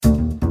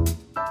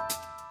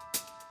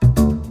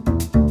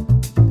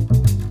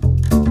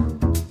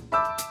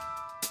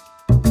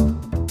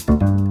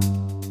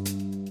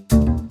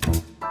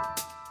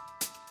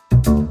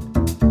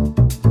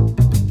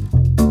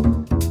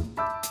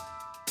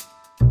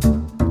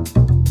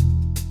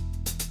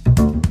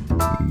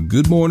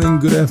Good morning,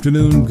 good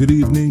afternoon, good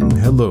evening,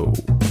 hello,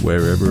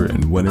 wherever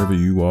and whenever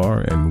you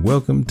are, and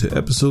welcome to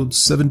episode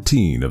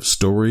 17 of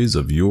Stories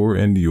of Yore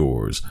and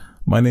Yours.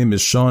 My name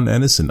is Sean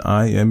Ennis and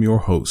I am your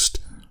host.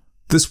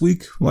 This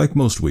week, like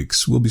most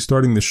weeks, we'll be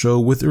starting the show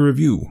with a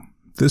review.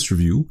 This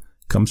review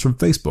comes from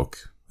Facebook,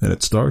 and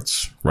it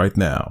starts right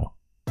now.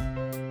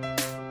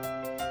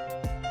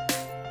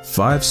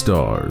 5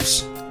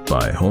 Stars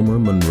by Homer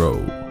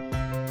Monroe.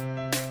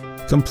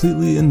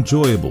 Completely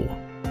enjoyable.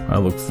 I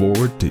look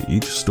forward to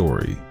each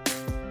story.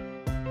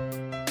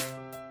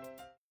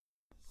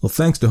 Well,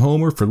 thanks to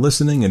Homer for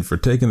listening and for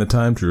taking the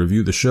time to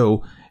review the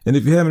show. And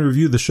if you haven't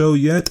reviewed the show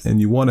yet and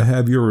you want to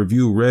have your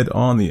review read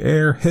on the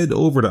air, head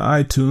over to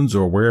iTunes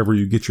or wherever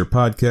you get your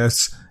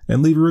podcasts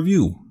and leave a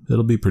review.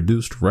 It'll be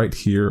produced right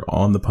here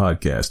on the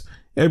podcast.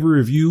 Every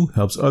review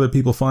helps other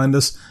people find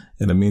us,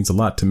 and it means a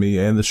lot to me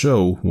and the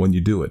show when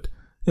you do it.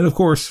 And of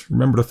course,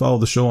 remember to follow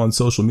the show on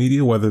social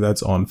media, whether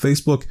that's on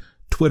Facebook,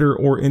 Twitter,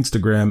 or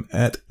Instagram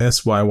at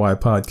SYY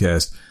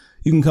Podcast.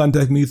 You can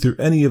contact me through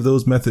any of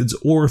those methods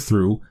or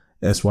through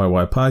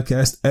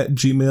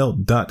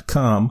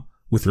syYpodcast@gmail.com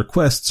with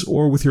requests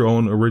or with your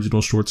own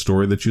original short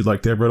story that you'd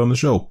like to have read on the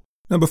show.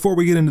 Now, before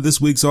we get into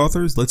this week's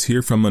authors, let's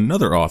hear from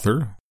another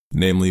author,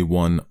 namely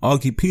one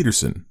Augie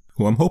Peterson,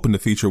 who I'm hoping to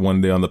feature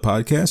one day on the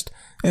podcast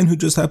and who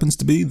just happens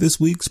to be this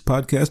week's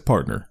podcast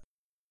partner.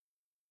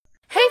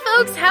 Hey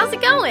folks, how's it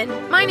going?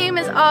 My name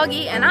is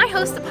Augie, and I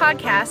host a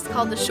podcast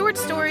called The Short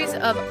Stories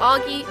of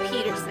Augie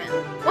Peterson.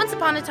 Once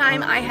upon a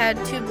time, I had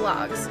 2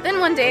 blogs. Then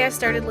one day I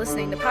started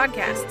listening to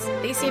podcasts.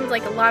 They seemed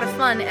like a lot of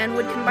fun and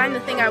would combine the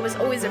thing I was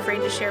always afraid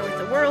to share with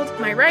the world,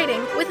 my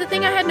writing, with the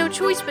thing I had no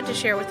choice but to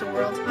share with the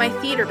world, my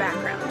theater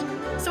background.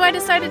 So I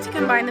decided to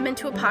combine them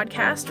into a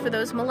podcast for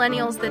those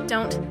millennials that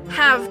don't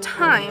have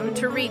time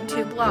to read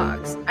 2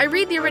 blogs. I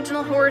read the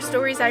original horror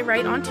stories I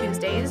write on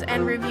Tuesdays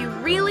and review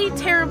really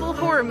terrible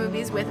horror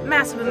movies with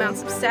massive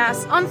amounts of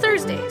sass on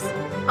Thursdays.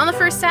 On the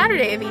first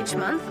Saturday of each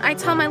month, I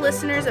tell my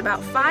listeners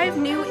about 5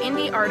 new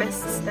indie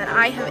artists that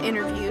I have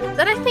interviewed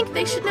that I think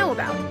they should know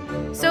about.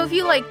 So if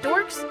you like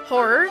dorks,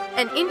 horror,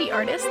 and indie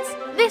artists,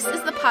 this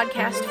is the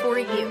podcast for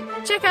you.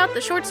 Check out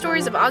The Short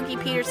Stories of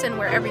Augie Peterson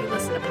wherever you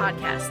listen to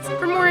podcasts.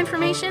 For more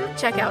information,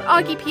 check out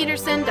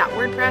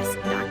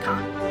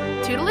augiepeterson.wordpress.com.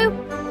 Toodaloo!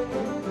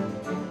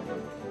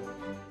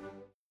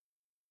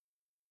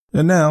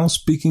 And now,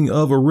 speaking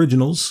of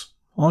originals,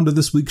 on to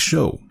this week's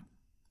show.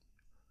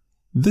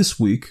 This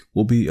week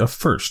will be a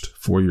first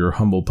for your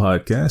humble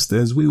podcast,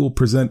 as we will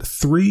present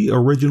 3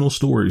 original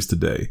stories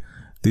today.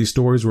 These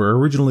stories were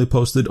originally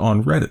posted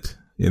on Reddit,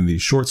 in the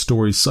short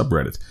stories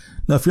subreddit.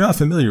 Now, if you're not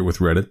familiar with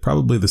Reddit,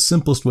 probably the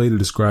simplest way to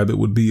describe it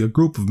would be a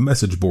group of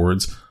message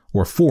boards,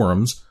 or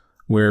forums,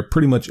 where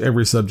pretty much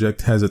every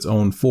subject has its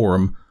own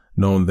forum,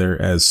 known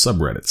there as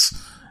subreddits.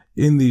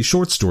 In the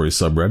short stories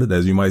subreddit,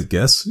 as you might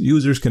guess,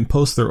 users can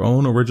post their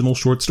own original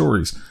short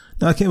stories.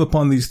 Now, I came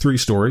upon these 3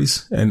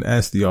 stories and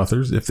asked the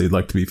authors if they'd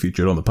like to be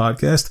featured on the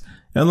podcast,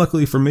 and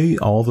luckily for me,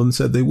 all of them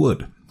said they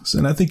would.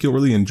 And I think you'll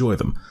really enjoy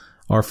them.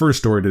 Our first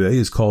story today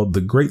is called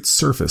The Great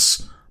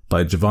Surface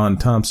by Javon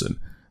Thompson.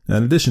 Now,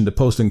 in addition to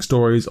posting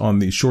stories on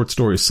the short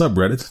stories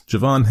subreddit,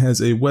 Javon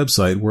has a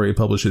website where he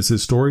publishes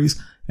his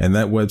stories, and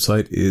that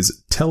website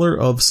is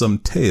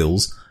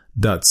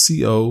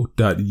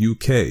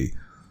tellerofsometales.co.uk.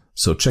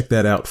 So check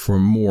that out for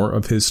more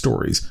of his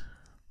stories.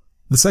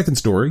 The second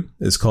story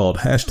is called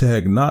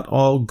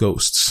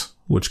 #NotAllGhosts,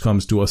 which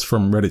comes to us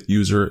from Reddit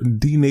user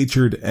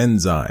Denatured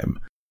Enzyme.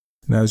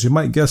 Now, as you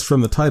might guess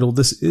from the title,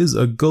 this is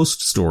a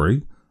ghost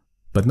story,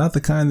 but not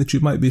the kind that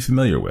you might be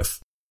familiar with.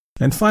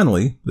 And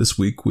finally, this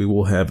week we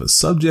will have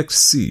Subject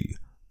C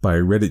by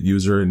Reddit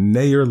user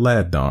Nair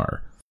Ladnar.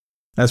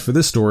 As for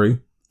this story,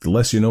 the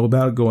less you know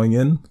about it going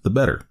in, the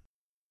better.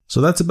 So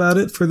that's about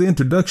it for the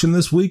introduction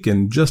this week,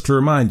 and just to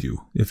remind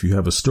you, if you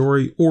have a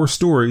story or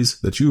stories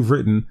that you've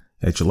written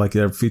that you'd like to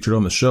have featured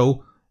on the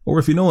show, or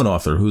if you know an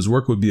author whose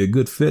work would be a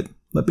good fit,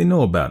 let me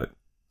know about it.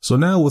 So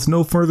now, with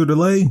no further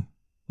delay,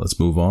 let's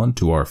move on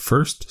to our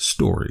first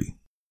story.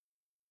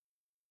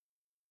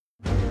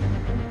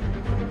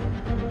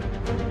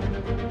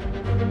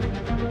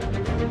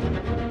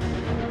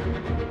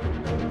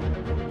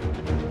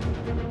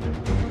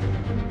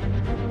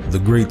 The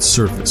Great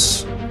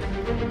Surface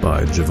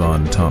by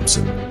Javon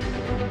Thompson.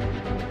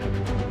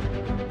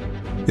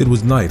 It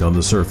was night on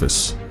the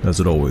surface, as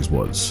it always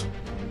was.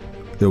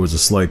 There was a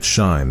slight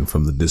shine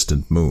from the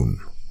distant moon,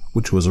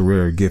 which was a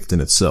rare gift in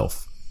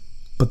itself,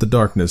 but the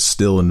darkness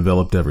still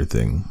enveloped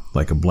everything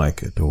like a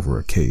blanket over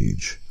a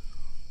cage.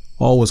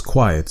 All was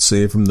quiet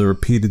save from the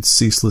repeated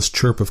ceaseless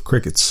chirp of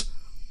crickets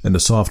and the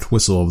soft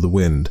whistle of the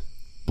wind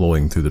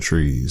blowing through the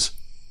trees.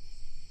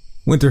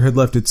 Winter had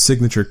left its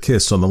signature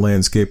kiss on the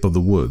landscape of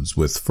the woods,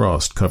 with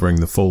frost covering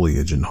the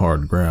foliage and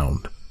hard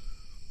ground.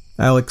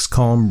 Alec's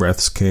calm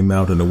breaths came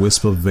out in a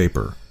wisp of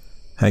vapor,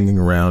 hanging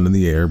around in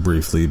the air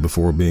briefly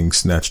before being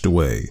snatched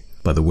away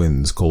by the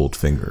wind's cold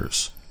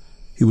fingers.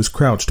 He was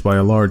crouched by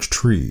a large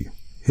tree,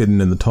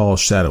 hidden in the tall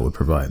shadow it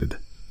provided.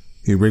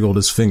 He wriggled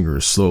his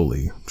fingers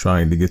slowly,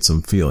 trying to get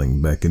some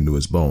feeling back into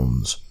his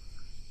bones.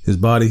 His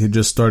body had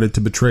just started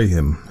to betray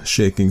him,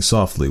 shaking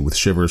softly with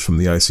shivers from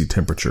the icy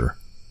temperature.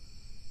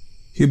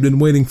 He had been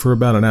waiting for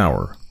about an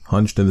hour,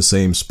 hunched in the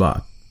same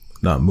spot,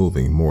 not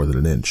moving more than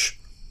an inch.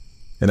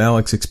 In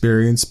Alec's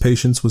experience,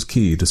 patience was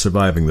key to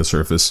surviving the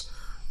surface,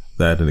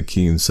 that and a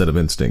keen set of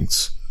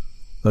instincts.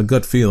 A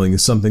gut feeling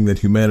is something that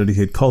humanity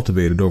had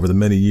cultivated over the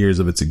many years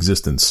of its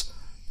existence,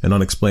 an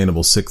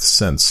unexplainable sixth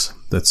sense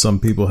that some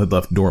people had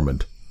left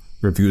dormant,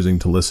 refusing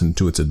to listen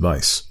to its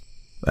advice.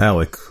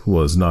 Alec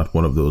was not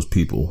one of those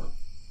people.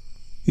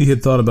 He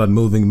had thought about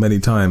moving many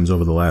times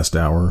over the last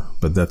hour,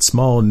 but that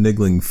small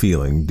niggling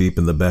feeling deep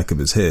in the back of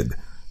his head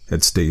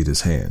had stayed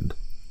his hand.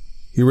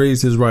 He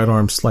raised his right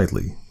arm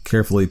slightly,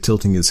 carefully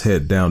tilting his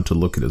head down to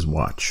look at his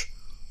watch.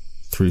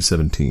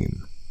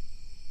 3:17.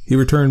 He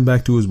returned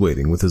back to his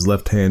waiting, with his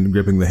left hand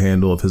gripping the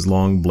handle of his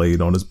long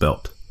blade on his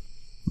belt.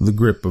 The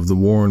grip of the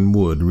worn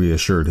wood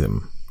reassured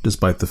him,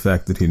 despite the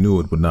fact that he knew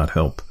it would not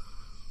help.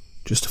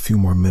 Just a few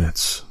more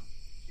minutes,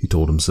 he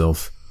told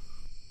himself.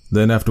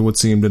 Then, after what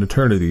seemed an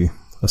eternity,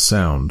 a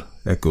sound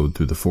echoed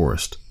through the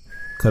forest,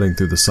 cutting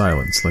through the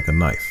silence like a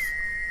knife.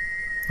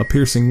 A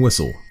piercing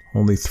whistle,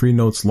 only 3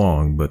 notes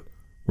long, but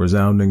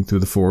resounding through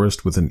the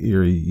forest with an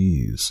eerie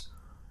ease.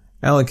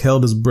 Alec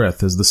held his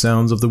breath as the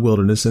sounds of the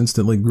wilderness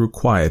instantly grew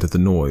quiet at the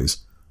noise.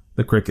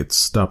 The crickets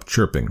stopped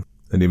chirping,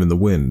 and even the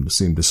wind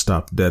seemed to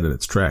stop dead in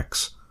its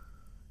tracks.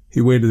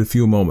 He waited a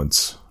few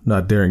moments,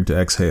 not daring to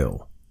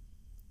exhale.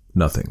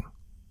 Nothing.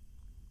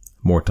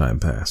 More time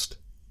passed.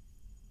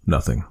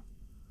 Nothing.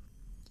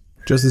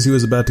 Just as he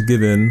was about to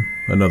give in,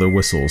 another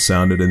whistle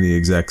sounded in the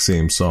exact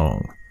same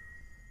song.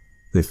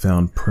 They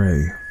found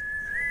prey.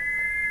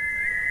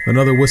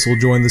 Another whistle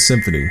joined the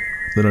symphony,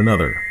 then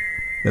another,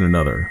 and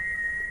another,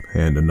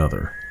 and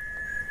another.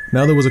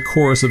 Now there was a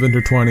chorus of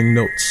intertwining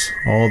notes,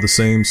 all the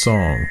same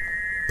song,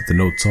 but the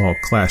notes all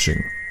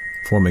clashing,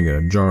 forming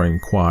a jarring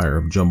choir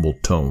of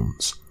jumbled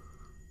tones.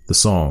 The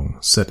song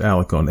set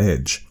Alec on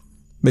edge,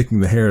 making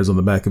the hairs on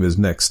the back of his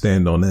neck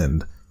stand on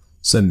end,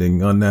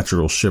 sending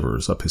unnatural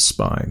shivers up his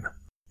spine.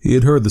 He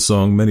had heard the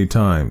song many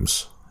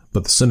times,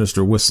 but the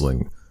sinister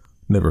whistling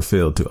never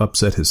failed to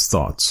upset his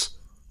thoughts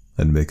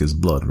and make his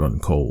blood run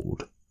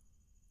cold.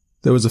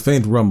 There was a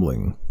faint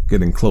rumbling,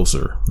 getting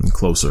closer and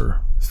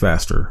closer,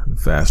 faster and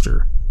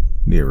faster,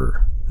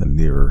 nearer and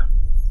nearer.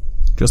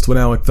 Just when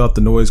Alec thought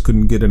the noise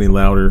couldn't get any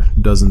louder,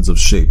 dozens of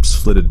shapes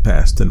flitted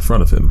past in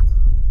front of him,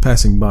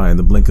 passing by in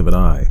the blink of an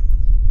eye.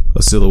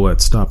 A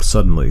silhouette stopped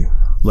suddenly,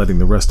 letting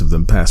the rest of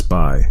them pass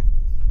by.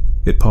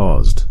 It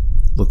paused,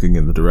 looking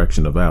in the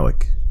direction of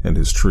Alec and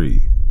his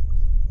tree.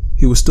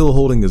 He was still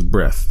holding his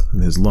breath,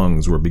 and his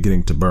lungs were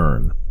beginning to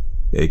burn,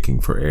 aching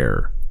for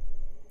air.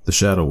 The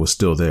shadow was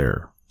still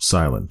there,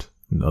 silent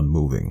and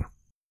unmoving.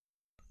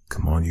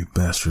 "Come on, you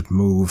bastard,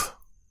 move."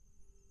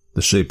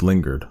 The shape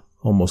lingered,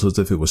 almost as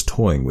if it was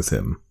toying with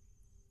him.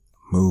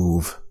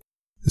 "Move."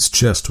 His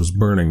chest was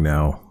burning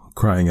now,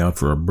 crying out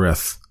for a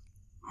breath.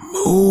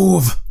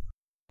 "Move!"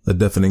 A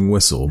deafening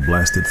whistle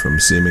blasted from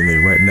seemingly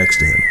right next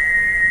to him,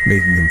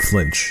 making him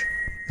flinch,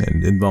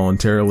 and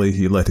involuntarily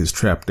he let his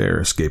trapped air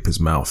escape his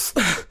mouth.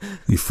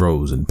 He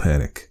froze in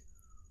panic.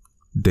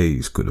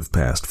 Days could have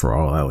passed for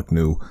all Alec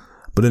knew,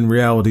 but in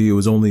reality it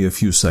was only a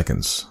few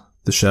seconds.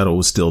 The shadow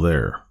was still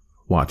there,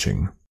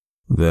 watching.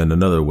 Then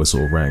another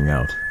whistle rang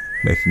out,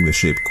 making the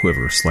shape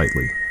quiver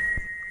slightly.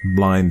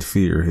 Blind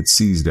fear had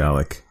seized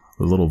Alec.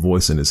 The little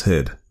voice in his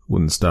head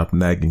wouldn't stop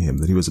nagging him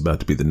that he was about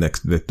to be the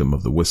next victim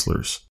of the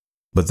whistlers.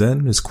 But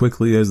then, as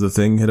quickly as the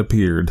thing had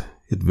appeared,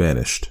 it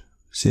vanished,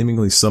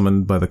 seemingly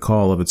summoned by the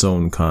call of its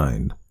own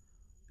kind.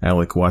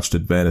 Alec watched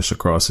it vanish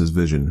across his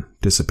vision,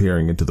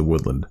 disappearing into the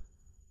woodland.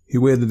 He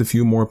waited a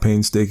few more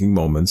painstaking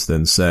moments,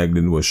 then sagged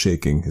into a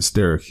shaking,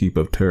 hysteric heap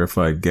of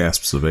terrified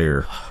gasps of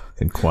air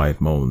and quiet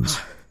moans.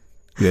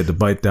 He had to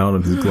bite down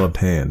on his gloved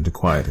hand to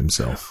quiet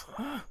himself.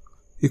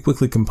 He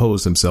quickly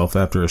composed himself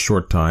after a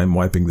short time,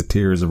 wiping the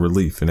tears of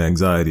relief and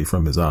anxiety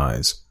from his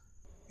eyes.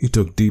 He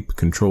took deep,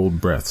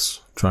 controlled breaths,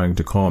 trying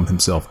to calm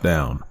himself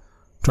down,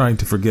 trying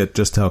to forget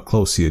just how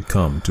close he had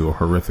come to a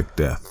horrific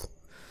death.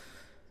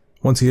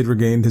 Once he had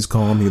regained his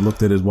calm, he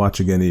looked at his watch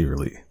again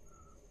eagerly.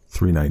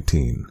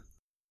 3:19.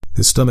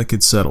 His stomach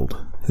had settled.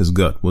 His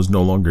gut was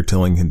no longer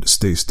telling him to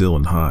stay still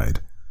and hide.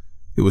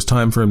 It was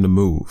time for him to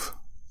move.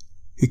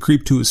 He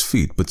creeped to his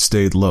feet, but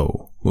stayed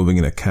low, moving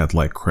in a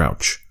cat-like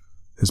crouch.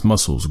 His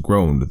muscles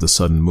groaned at the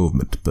sudden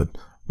movement, but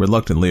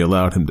reluctantly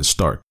allowed him to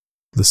start.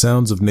 The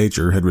sounds of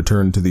nature had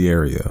returned to the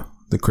area,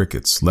 the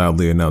crickets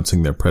loudly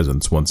announcing their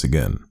presence once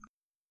again.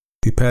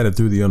 He padded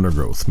through the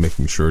undergrowth,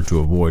 making sure to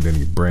avoid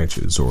any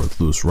branches or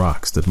loose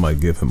rocks that might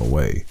give him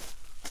away.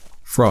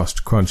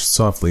 Frost crunched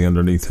softly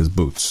underneath his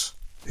boots.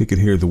 He could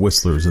hear the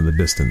whistlers in the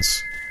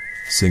distance,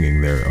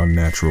 singing their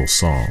unnatural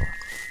song.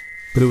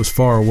 But it was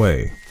far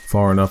away,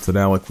 far enough that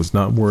Alec was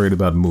not worried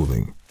about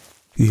moving.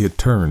 He had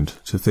turned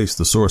to face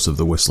the source of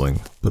the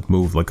whistling, but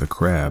moved like a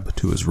crab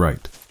to his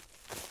right.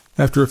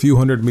 After a few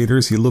 100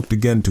 meters, he looked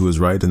again to his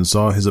right and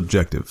saw his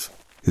objective,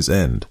 his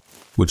end,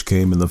 which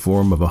came in the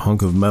form of a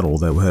hunk of metal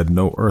that had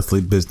no earthly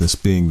business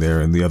being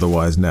there in the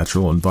otherwise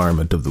natural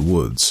environment of the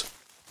woods.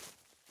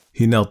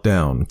 He knelt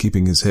down,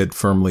 keeping his head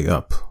firmly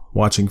up,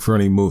 watching for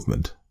any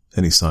movement,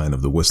 any sign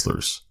of the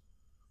whistlers.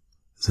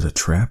 Is it a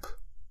trap?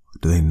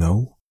 Do they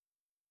know?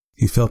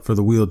 He felt for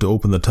the wheel to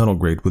open the tunnel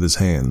grate with his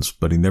hands,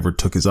 but he never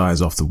took his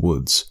eyes off the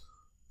woods.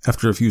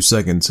 After a few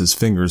seconds, his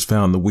fingers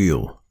found the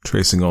wheel,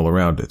 tracing all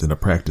around it in a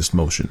practiced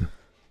motion.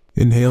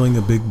 Inhaling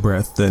a big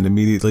breath, then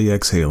immediately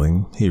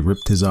exhaling, he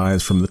ripped his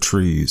eyes from the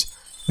trees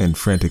and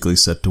frantically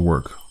set to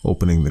work,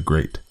 opening the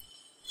grate.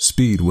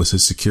 Speed was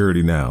his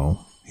security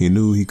now. He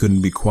knew he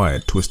couldn't be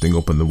quiet twisting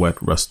open the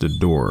wet, rusted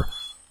door,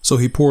 so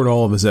he poured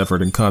all of his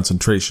effort and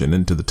concentration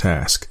into the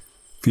task,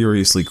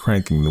 furiously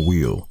cranking the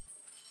wheel.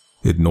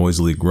 It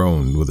noisily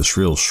groaned with a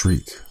shrill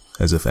shriek,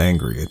 as if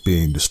angry at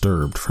being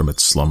disturbed from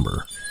its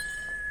slumber.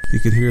 He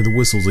could hear the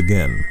whistles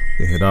again.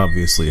 They had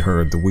obviously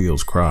heard the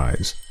wheel's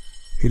cries.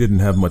 He didn't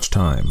have much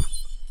time.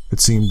 It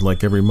seemed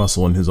like every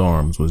muscle in his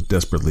arms was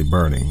desperately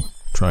burning,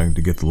 trying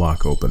to get the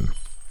lock open.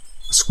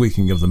 The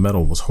squeaking of the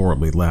metal was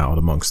horribly loud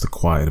amongst the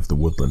quiet of the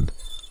woodland.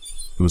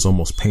 It was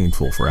almost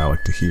painful for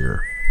Alec to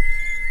hear.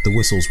 The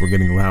whistles were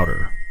getting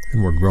louder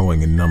and were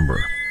growing in number,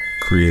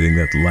 creating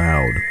that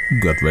loud,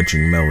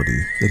 gut-wrenching melody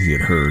that he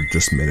had heard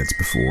just minutes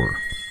before.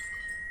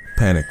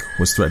 Panic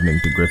was threatening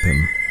to grip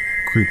him,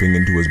 creeping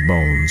into his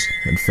bones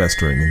and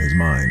festering in his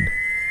mind.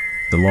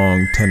 The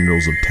long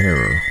tendrils of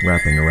terror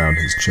wrapping around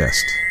his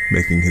chest,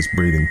 making his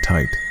breathing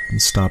tight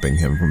and stopping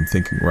him from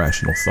thinking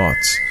rational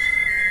thoughts.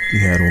 He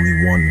had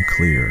only one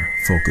clear,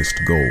 focused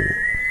goal: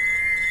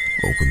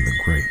 open the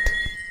grate.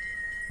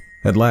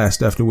 At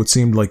last, after what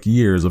seemed like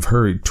years of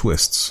hurried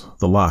twists,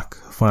 the lock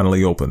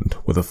finally opened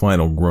with a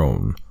final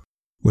groan.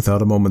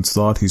 Without a moment's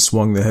thought, he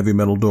swung the heavy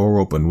metal door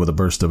open with a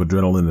burst of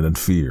adrenaline and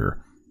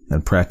fear,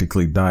 and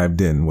practically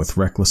dived in with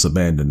reckless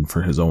abandon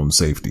for his own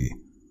safety.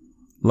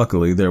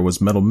 Luckily, there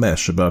was metal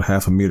mesh about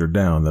half a meter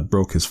down that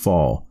broke his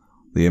fall,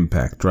 the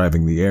impact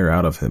driving the air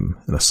out of him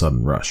in a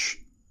sudden rush.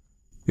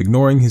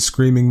 Ignoring his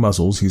screaming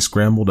muscles, he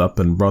scrambled up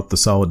and brought the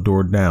solid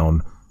door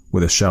down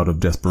with a shout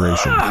of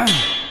desperation.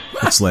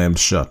 It slammed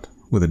shut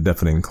with a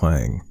deafening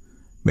clang,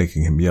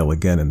 making him yell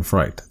again in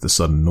fright at the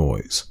sudden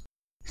noise.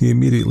 He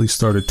immediately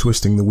started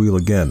twisting the wheel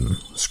again,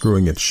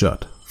 screwing it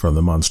shut from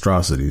the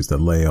monstrosities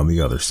that lay on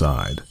the other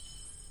side.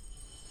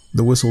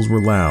 The whistles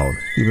were loud,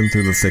 even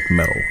through the thick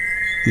metal.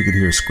 He could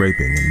hear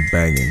scraping and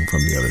banging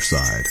from the other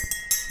side,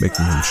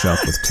 making him shout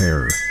with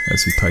terror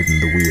as he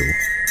tightened the wheel.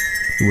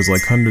 It was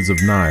like hundreds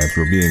of knives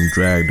were being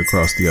dragged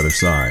across the other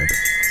side,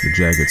 the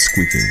jagged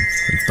squeaking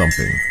and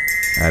thumping,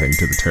 adding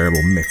to the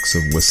terrible mix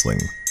of whistling.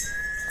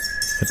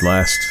 At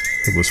last,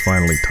 it was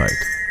finally tight,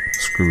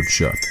 screwed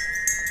shut,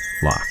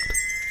 locked.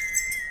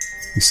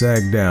 He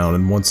sagged down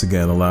and once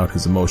again allowed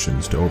his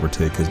emotions to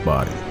overtake his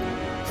body,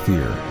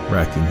 fear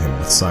racking him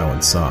with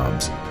silent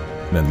sobs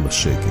and endless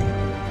shaking.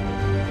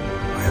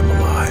 I am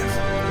alive.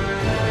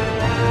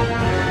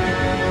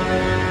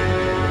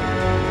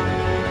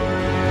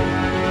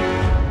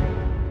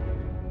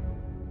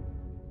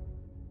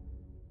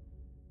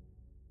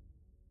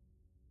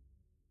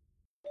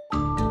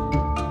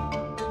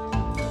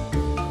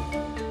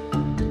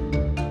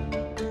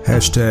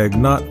 Hashtag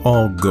Not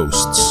All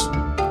Ghosts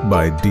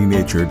by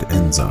Denatured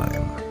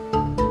Enzyme.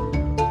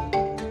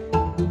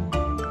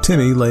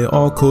 Timmy lay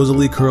all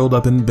cozily curled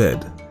up in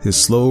bed, his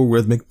slow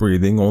rhythmic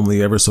breathing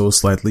only ever so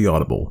slightly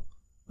audible.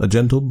 A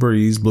gentle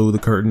breeze blew the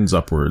curtains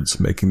upwards,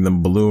 making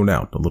them balloon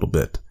out a little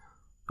bit.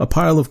 A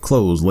pile of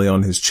clothes lay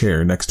on his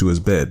chair next to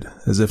his bed,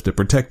 as if to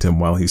protect him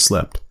while he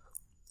slept.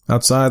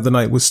 Outside the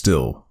night was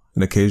still.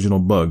 An occasional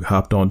bug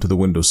hopped onto the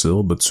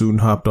windowsill, but soon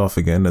hopped off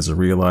again as it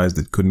realized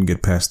it couldn't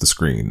get past the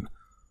screen.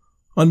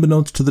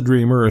 Unbeknownst to the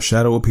dreamer, a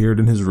shadow appeared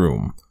in his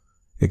room.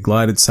 It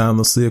glided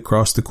soundlessly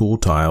across the cool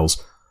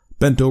tiles,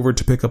 bent over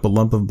to pick up a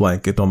lump of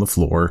blanket on the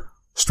floor,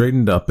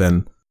 straightened up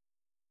and...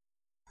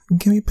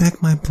 "Give me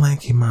back my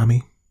blankie,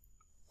 Mommy,"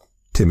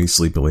 Timmy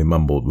sleepily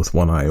mumbled with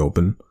one eye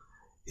open.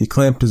 He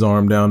clamped his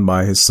arm down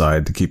by his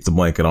side to keep the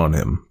blanket on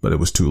him, but it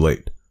was too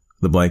late.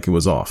 The blanket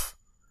was off.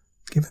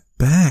 "Give it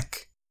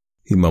back,"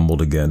 he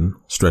mumbled again,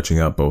 stretching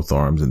out both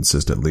arms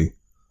insistently.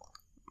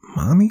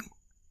 "Mommy?"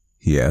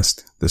 he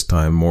asked, this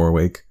time more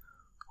awake.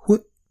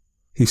 "What?"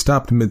 He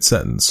stopped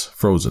mid-sentence,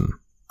 frozen.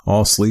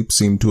 All sleep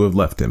seemed to have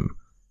left him.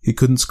 He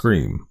couldn't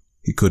scream.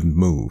 He couldn't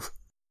move.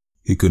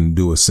 He couldn't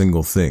do a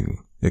single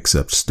thing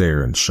except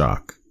stare in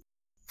shock.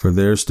 For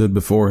there stood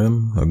before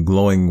him a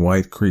glowing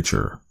white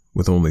creature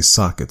with only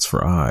sockets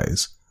for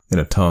eyes and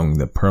a tongue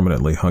that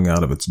permanently hung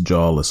out of its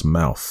jawless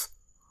mouth.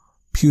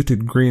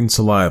 Putrid green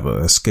saliva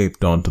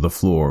escaped onto the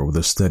floor with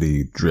a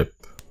steady drip,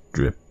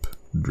 drip,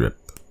 drip.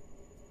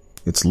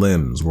 Its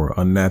limbs were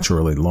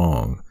unnaturally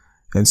long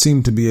and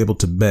seemed to be able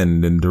to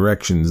bend in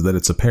directions that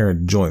its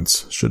apparent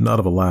joints should not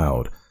have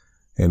allowed,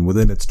 and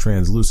within its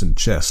translucent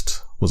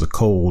chest was a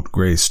cold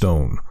gray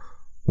stone,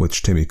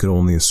 which Timmy could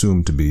only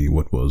assume to be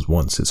what was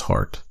once his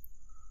heart.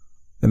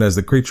 And as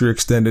the creature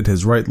extended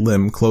his right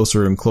limb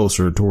closer and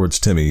closer towards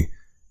Timmy,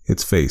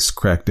 its face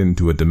cracked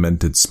into a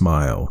demented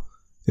smile,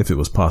 if it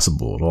was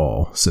possible at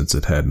all, since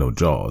it had no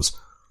jaws.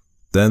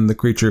 Then the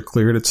creature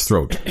cleared its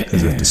throat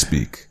as if to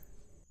speak.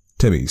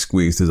 Timmy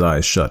squeezed his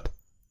eyes shut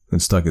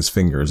and stuck his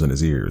fingers in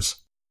his ears,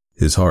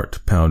 his heart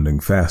pounding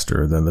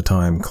faster than the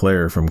time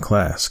Claire from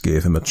class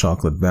gave him a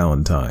chocolate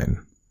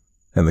valentine,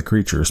 and the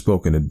creature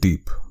spoke in a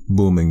deep,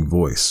 booming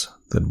voice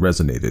that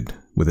resonated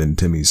within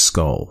Timmy's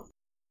skull.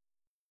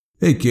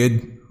 "Hey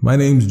kid, my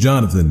name's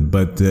Jonathan,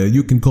 but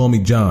you can call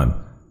me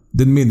John.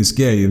 Didn't mean to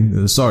scare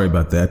you, sorry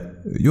about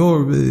that.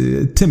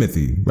 You're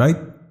Timothy, right?"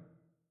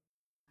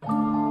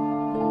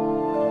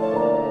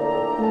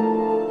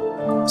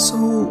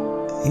 "So,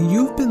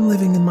 you've been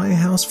living in my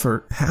house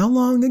for how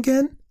long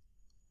again?"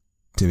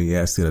 Timmy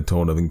asked in a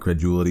tone of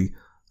incredulity.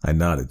 I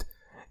nodded.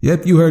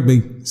 "Yep, you heard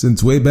me.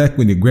 Since way back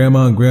when your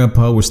grandma and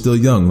grandpa were still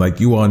young, like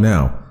you are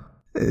now.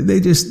 They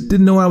just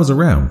didn't know I was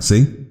around,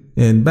 see?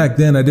 And back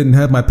then I didn't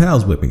have my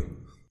pals with me."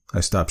 I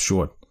stopped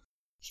short.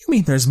 "You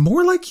mean there's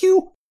more like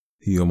you?"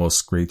 he almost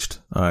screeched,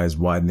 eyes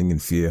widening in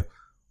fear.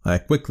 I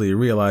quickly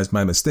realized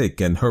my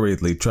mistake and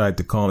hurriedly tried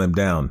to calm him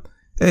down.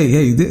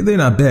 Hey, they're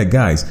not bad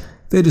guys.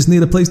 They just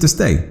need a place to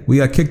stay. We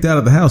got kicked out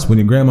of the house when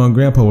your grandma and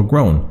grandpa were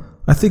grown.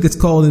 I think it's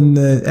called an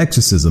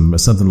exorcism or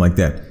something like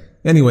that.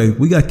 Anyway,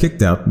 we got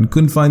kicked out and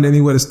couldn't find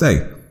anywhere to stay.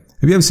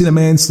 Have you ever seen a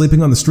man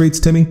sleeping on the streets,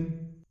 Timmy?"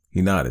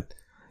 He nodded.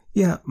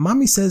 "Yeah,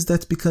 Mommy says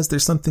that's because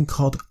there's something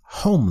called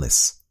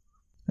homeless."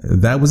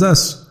 "That was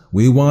us.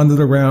 We wandered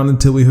around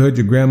until we heard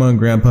your grandma and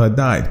grandpa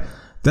died.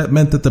 That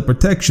meant that the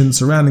protection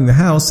surrounding the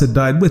house had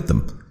died with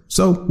them.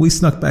 So we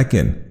snuck back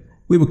in.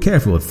 We were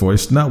careful at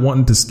first, not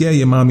wanting to scare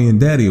your mommy and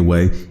daddy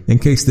away in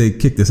case they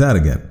kicked us out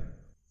again."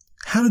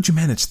 "How did you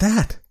manage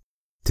that?"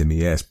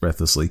 Timmy asked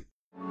breathlessly.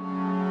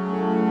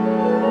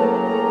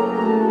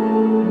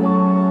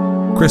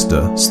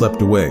 Krista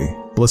slept away,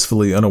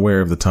 blissfully unaware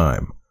of the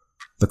time.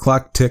 The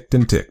clock ticked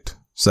and ticked.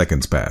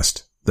 Seconds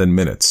passed, then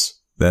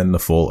minutes, then a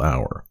full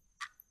hour.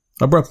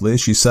 Abruptly,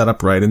 she sat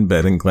upright in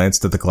bed and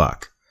glanced at the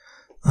clock.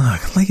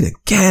 "Ugh, late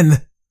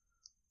again!"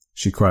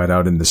 She cried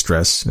out in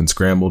distress and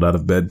scrambled out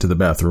of bed to the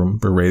bathroom,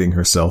 berating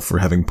herself for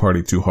having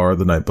partied too hard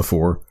the night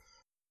before.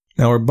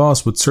 Now her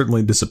boss would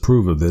certainly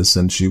disapprove of this,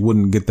 and she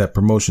wouldn't get that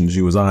promotion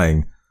she was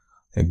eyeing.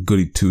 And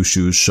goody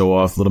two-shoes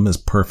show-off Little Miss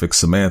Perfect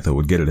Samantha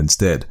would get it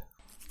instead.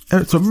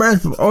 "It's a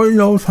mess of only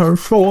knows how to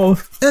show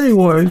off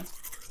anyway,"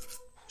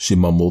 she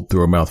mumbled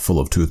through a mouthful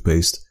of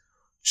toothpaste.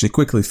 She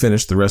quickly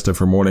finished the rest of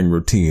her morning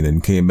routine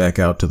and came back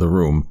out to the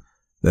room,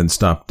 then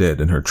stopped dead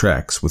in her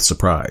tracks with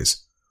surprise.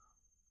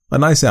 A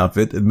nice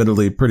outfit,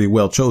 admittedly pretty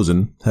well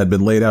chosen, had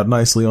been laid out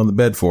nicely on the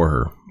bed for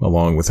her,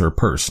 along with her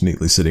purse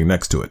neatly sitting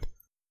next to it.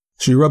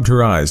 She rubbed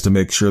her eyes to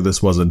make sure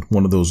this wasn't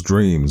one of those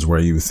dreams where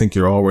you think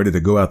you're all ready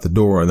to go out the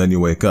door and then you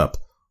wake up,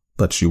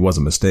 but she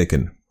wasn't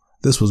mistaken.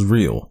 This was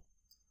real.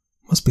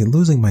 "Must be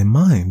losing my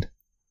mind,"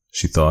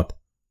 she thought,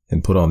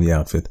 and put on the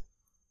outfit.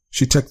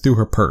 She checked through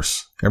her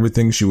purse.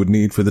 Everything she would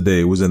need for the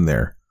day was in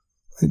there.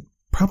 "I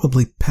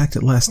probably packed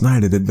it last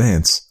night in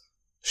advance,"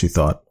 she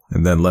thought,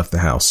 and then left the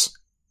house.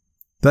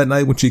 That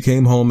night when she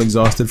came home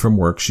exhausted from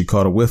work, she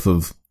caught a whiff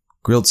of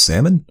grilled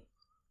salmon.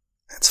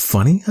 "That's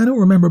funny, I don't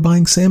remember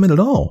buying salmon at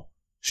all,"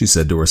 she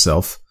said to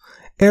herself.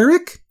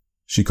 "Eric?"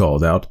 she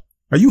called out.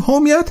 "Are you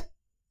home yet?"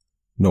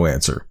 No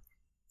answer.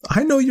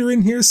 "I know you're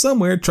in here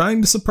somewhere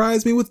trying to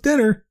surprise me with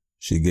dinner,"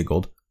 she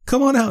giggled.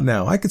 "Come on out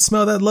now. I could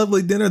smell that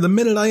lovely dinner the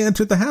minute I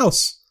entered the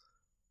house."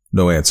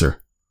 No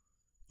answer.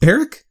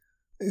 "Eric?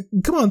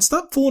 Come on,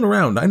 stop fooling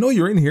around. I know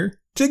you're in here.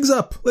 Jigs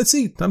up. Let's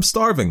eat. I'm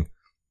starving."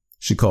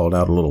 She called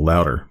out a little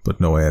louder,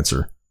 but no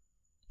answer.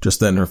 Just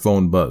then her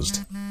phone buzzed.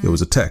 It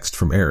was a text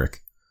from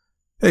Eric.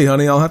 "Hey,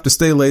 honey, I'll have to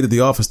stay late at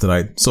the office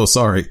tonight. So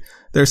sorry.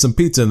 There's some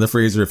pizza in the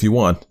freezer if you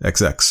want.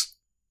 XX.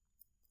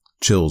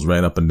 Chills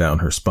ran up and down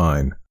her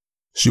spine.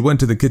 She went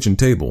to the kitchen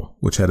table,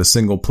 which had a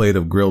single plate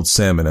of grilled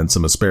salmon and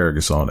some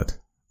asparagus on it.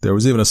 There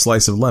was even a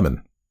slice of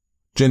lemon.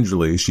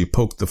 Gingerly, she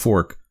poked the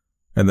fork,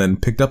 and then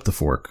picked up the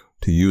fork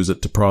to use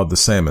it to prod the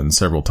salmon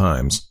several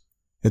times.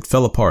 It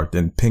fell apart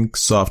in pink,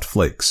 soft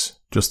flakes,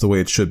 just the way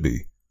it should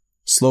be.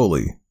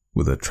 Slowly,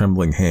 with a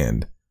trembling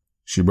hand,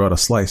 she brought a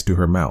slice to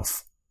her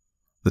mouth.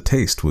 The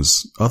taste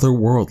was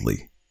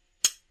otherworldly.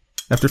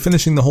 After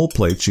finishing the whole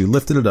plate, she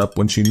lifted it up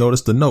when she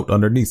noticed a note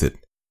underneath it,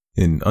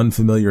 in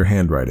unfamiliar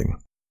handwriting.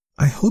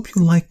 "I hope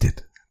you liked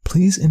it.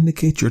 Please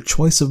indicate your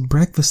choice of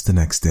breakfast the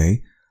next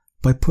day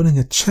by putting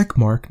a check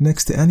mark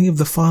next to any of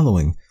the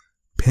following: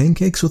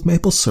 pancakes with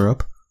maple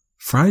syrup,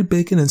 fried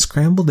bacon and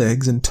scrambled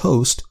eggs and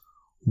toast,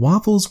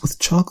 waffles with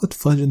chocolate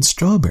fudge and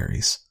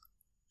strawberries."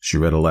 She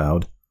read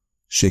aloud.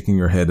 Shaking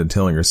her head and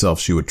telling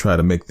herself she would try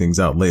to make things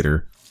out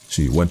later,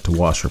 she went to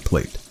wash her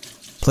plate.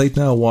 Plate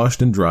now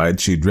washed and dried,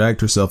 she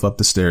dragged herself up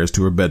the stairs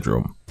to her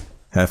bedroom.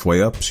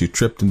 Halfway up, she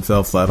tripped and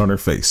fell flat on her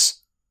face.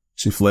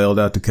 She flailed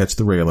out to catch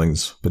the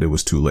railings, but it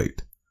was too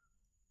late.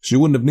 She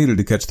wouldn't have needed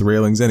to catch the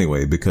railings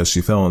anyway, because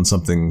she fell on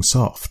something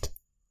soft.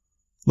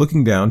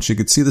 Looking down, she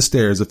could see the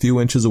stairs a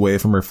few inches away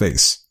from her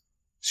face.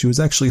 She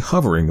was actually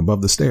hovering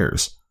above the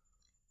stairs.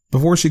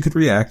 Before she could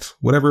react,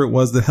 whatever it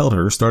was that held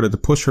her started to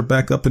push her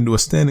back up into a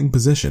standing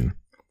position.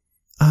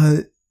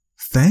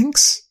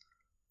 Thanks?"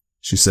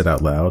 she said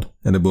out loud,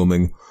 and a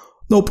booming,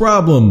 "No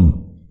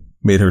problem,"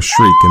 made her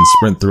shriek and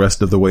sprint the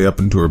rest of the way up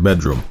into her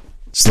bedroom.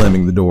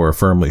 slamming the door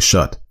firmly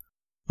shut.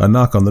 A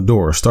knock on the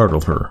door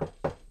startled her.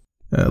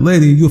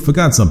 "Lady, you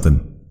forgot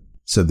something,"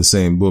 said the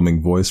same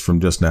booming voice from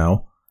just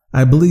now.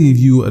 "I believe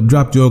you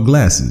dropped your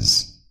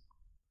glasses."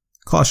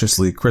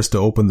 Cautiously, Krista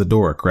opened the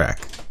door a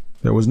crack.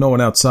 There was no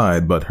one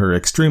outside, but her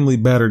extremely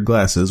battered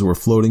glasses were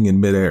floating in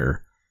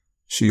midair.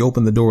 She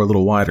opened the door a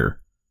little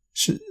wider.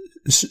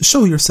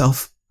 Show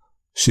yourself,"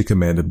 she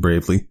commanded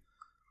bravely.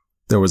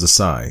 There was a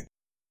sigh.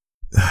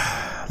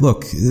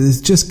 "Look,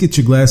 just get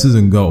your glasses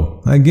and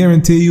go. I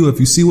guarantee you, if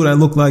you see what I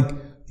look like,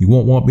 you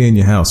won't want me in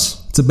your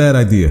house. It's a bad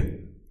idea."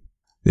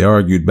 They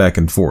argued back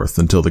and forth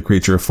until the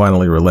creature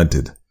finally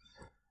relented.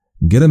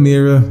 "Get a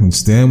mirror and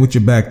stand with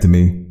your back to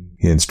me,"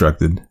 he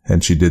instructed,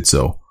 and she did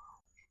so.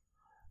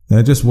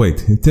 "Now just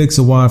wait. It takes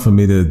a while for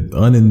me to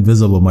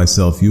uninvisible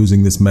myself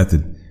using this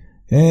method.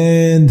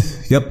 And,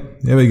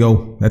 yep, there we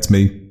go. That's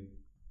me."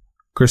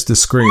 Krista's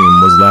scream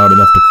was loud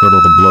enough to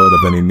curdle the blood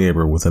of any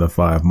neighbor within a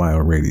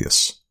 5-mile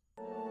radius.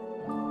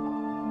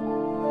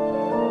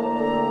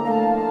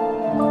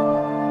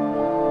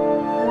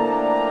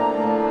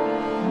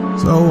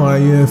 So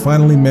I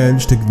finally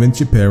managed to convince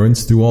your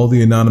parents through all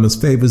the anonymous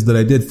favors that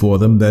I did for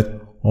them that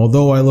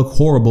although I look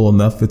horrible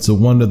enough, it's a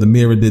wonder the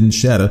mirror didn't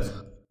shatter.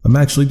 I'm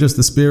actually just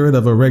the spirit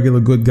of a regular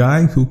good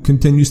guy who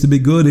continues to be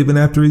good even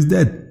after he's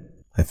dead,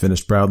 I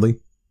finished proudly.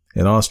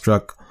 An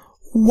awestruck,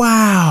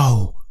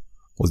 "Wow!"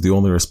 was the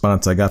only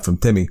response I got from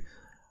Timmy.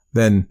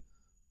 Then,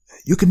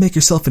 "You can make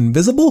yourself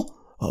invisible?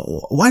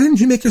 Why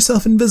didn't you make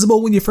yourself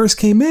invisible when you first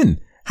came in?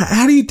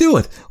 How do you do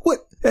it?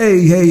 What?"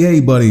 Hey,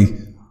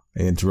 buddy,"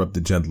 I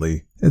interrupted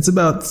gently. "It's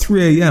about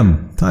 3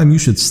 a.m. Time you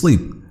should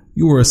sleep.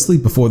 You were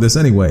asleep before this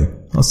anyway.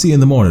 I'll see you in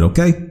the morning,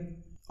 okay?"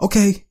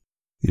 "Okay,"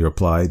 he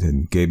replied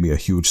and gave me a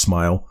huge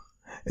smile.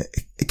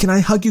 "Can I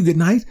hug you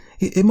goodnight?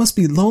 It must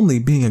be lonely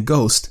being a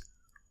ghost."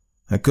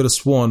 I could have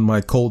sworn my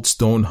cold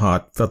stone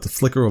heart felt a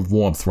flicker of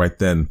warmth right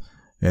then,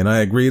 and I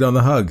agreed on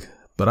the hug,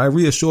 but I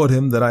reassured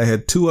him that I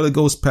had 2 other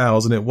ghost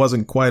pals and it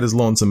wasn't quite as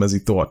lonesome as he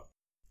thought.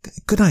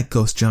 "Good night,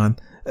 Ghost John.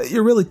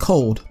 You're really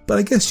cold, but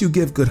I guess you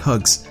give good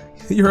hugs.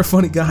 You're a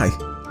funny guy."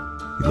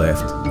 He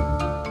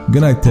laughed.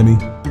 "Good night, Timmy,"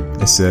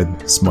 I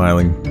said,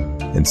 smiling,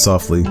 and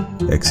softly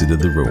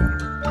exited the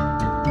room.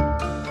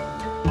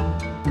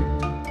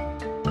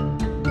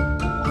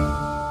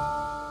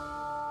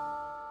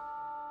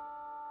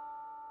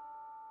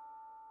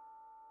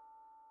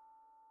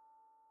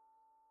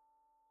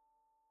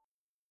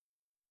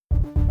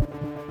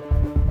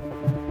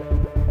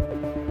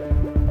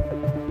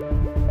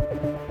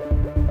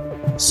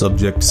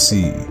 Subject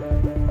C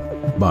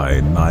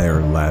by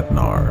Nair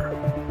Ladnar.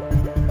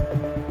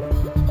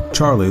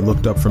 Charlie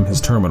looked up from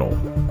his terminal,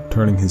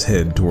 turning his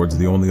head towards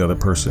the only other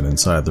person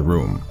inside the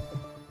room.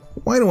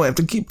 "Why do I have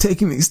to keep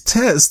taking these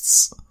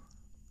tests?"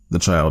 the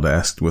child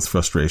asked with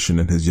frustration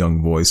in his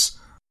young voice.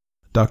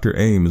 Dr.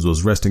 Ames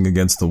was resting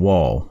against the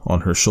wall,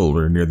 on her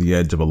shoulder near the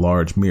edge of a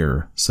large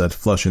mirror set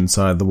flush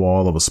inside the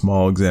wall of a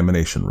small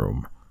examination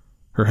room,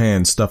 her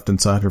hands stuffed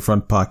inside her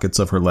front pockets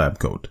of her lab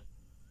coat.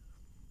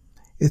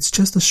 "It's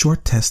just a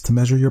short test to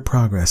measure your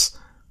progress.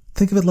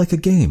 Think of it like a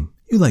game.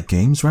 You like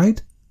games,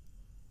 right?"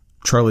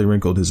 Charlie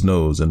wrinkled his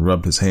nose and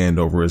rubbed his hand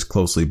over his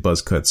closely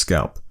buzz-cut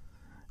scalp.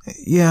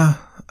 "Yeah,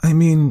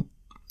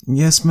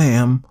 yes,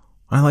 ma'am.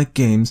 I like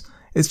games.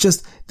 It's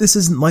just, this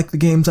isn't like the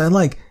games I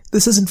like.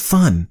 This isn't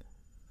fun."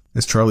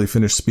 As Charlie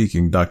finished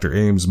speaking, Dr.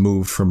 Ames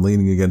moved from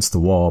leaning against the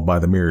wall by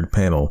the mirrored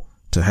panel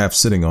to half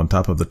sitting on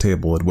top of the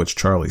table at which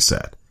Charlie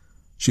sat.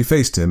 She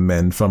faced him,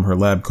 and from her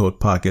lab coat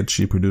pocket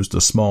she produced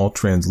a small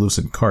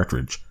translucent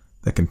cartridge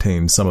that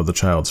contained some of the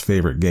child's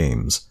favorite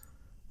games.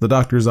 The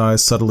doctor's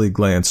eyes subtly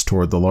glanced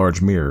toward the large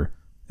mirror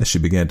as she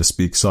began to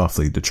speak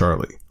softly to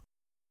Charlie.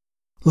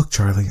 "Look,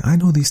 Charlie, I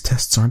know these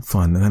tests aren't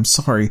fun, and I'm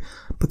sorry,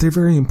 but they're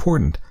very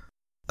important.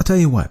 I'll tell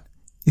you what,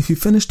 if you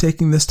finish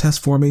taking this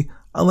test for me,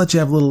 I'll let you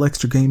have a little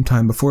extra game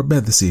time before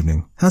bed this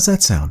evening. How's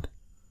that sound?"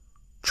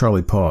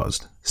 Charlie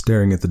paused,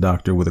 staring at the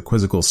doctor with a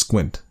quizzical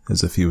squint,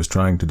 as if he was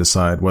trying to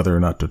decide whether or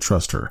not to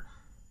trust her.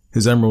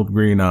 His emerald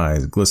green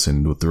eyes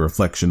glistened with the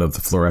reflection of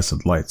the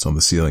fluorescent lights on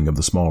the ceiling of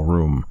the small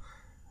room.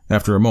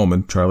 After a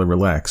moment, Charlie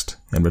relaxed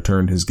and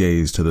returned his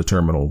gaze to the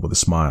terminal with a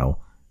smile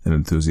and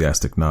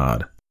enthusiastic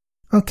nod.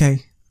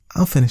 "Okay,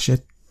 I'll finish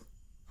it."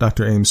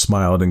 Dr. Ames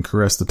smiled and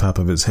caressed the top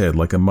of his head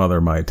like a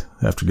mother might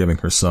after giving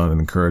her son an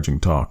encouraging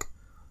talk.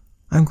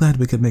 "I'm glad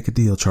we could make a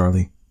deal,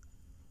 Charlie."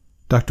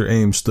 Dr.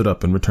 Ames stood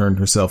up and returned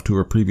herself to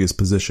her previous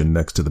position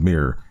next to the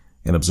mirror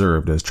and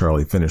observed as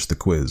Charlie finished the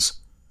quiz.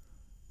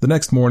 The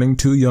next morning,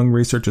 2 young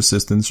research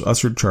assistants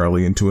ushered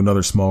Charlie into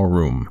another small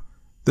room.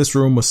 This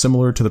room was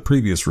similar to the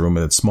previous room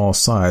in its small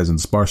size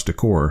and sparse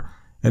decor,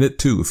 and it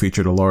too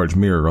featured a large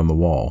mirror on the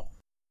wall.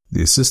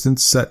 The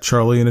assistants sat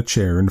Charlie in a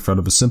chair in front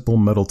of a simple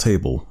metal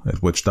table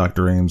at which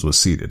Dr. Ames was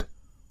seated.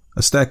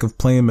 A stack of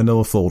plain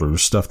manila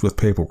folders stuffed with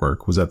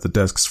paperwork was at the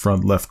desk's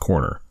front left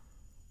corner.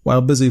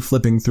 While busy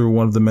flipping through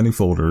one of the many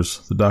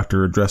folders, the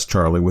doctor addressed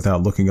Charlie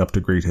without looking up to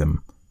greet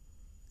him.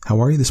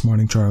 "How are you this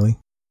morning, Charlie?"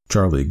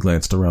 Charlie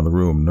glanced around the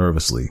room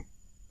nervously.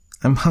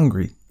 "I'm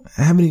hungry.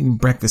 I haven't eaten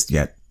breakfast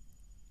yet."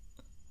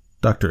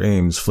 Dr.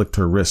 Ames flicked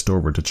her wrist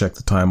over to check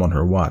the time on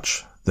her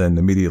watch, then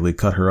immediately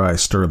cut her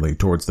eyes sternly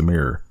towards the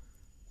mirror.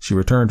 She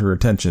returned her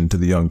attention to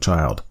the young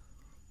child.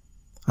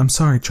 "I'm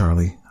sorry,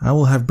 Charlie. I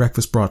will have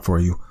breakfast brought for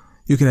you.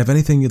 You can have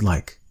anything you'd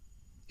like."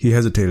 He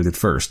hesitated at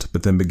first,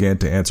 but then began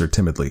to answer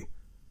timidly.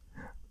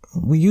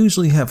 "We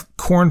usually have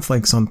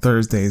cornflakes on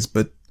Thursdays,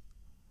 but—"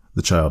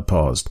 The child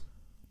paused.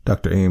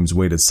 Dr. Ames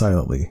waited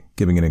silently,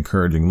 giving an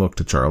encouraging look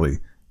to Charlie,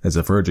 as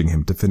if urging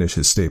him to finish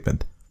his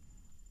statement.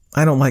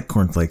 "I don't like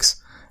cornflakes.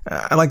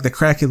 I like the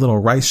cracky little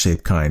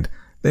rice-shaped kind.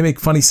 They make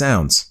funny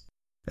sounds."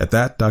 At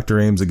that, Dr.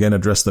 Ames again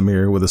addressed the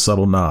mirror with a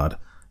subtle nod,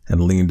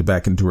 and leaned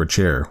back into her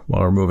chair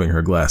while removing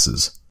her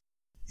glasses.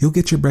 "You'll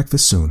get your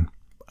breakfast soon.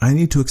 I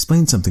need to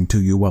explain something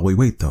to you while we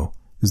wait, though.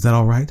 Is that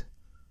all right?"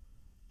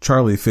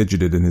 Charlie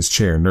fidgeted in his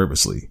chair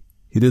nervously.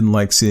 He didn't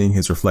like seeing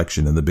his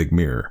reflection in the big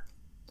mirror.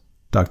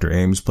 Dr.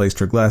 Ames placed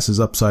her glasses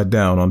upside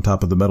down on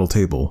top of the metal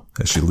table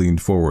as she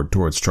leaned forward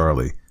towards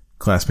Charlie,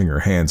 clasping her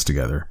hands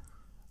together.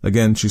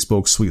 Again, she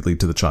spoke sweetly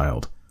to the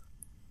child.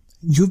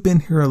 "You've been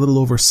here a little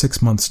over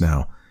 6 months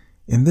now.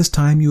 In this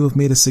time, you have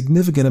made a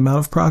significant amount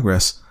of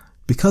progress.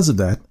 Because of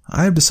that,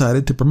 I have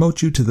decided to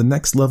promote you to the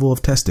next level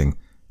of testing.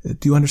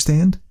 Do you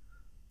understand?"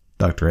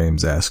 Dr.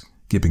 Ames asked,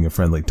 keeping a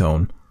friendly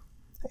tone.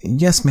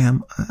 "Yes,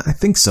 ma'am. I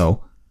think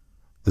so."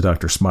 The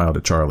doctor smiled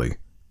at Charlie.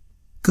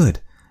 "Good.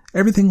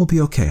 Everything will be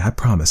okay, I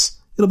promise.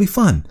 It'll be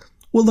fun.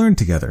 We'll learn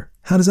together.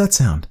 How does that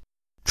sound?"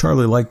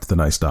 Charlie liked the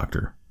nice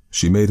doctor.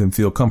 She made him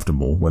feel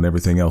comfortable when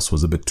everything else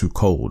was a bit too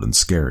cold and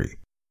scary.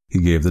 He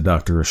gave the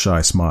doctor a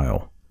shy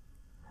smile.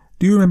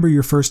 "Do you remember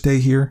your first day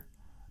here?"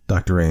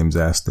 Dr. Ames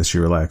asked as she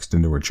relaxed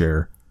into her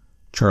chair.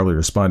 Charlie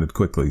responded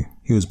quickly.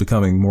 He was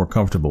becoming more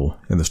comfortable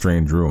in the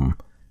strange room.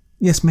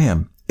 "Yes,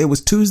 ma'am. It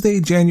was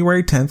Tuesday,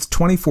 January 10th,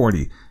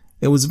 2040.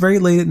 It was very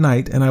late at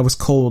night, and I was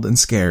cold and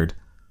scared."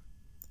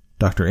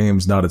 Dr.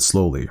 Ames nodded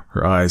slowly,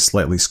 her eyes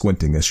slightly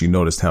squinting as she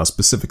noticed how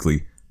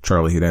specifically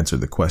Charlie had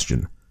answered the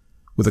question.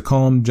 With a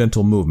calm,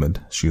 gentle movement,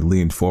 she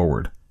leaned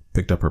forward,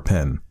 picked up her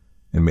pen,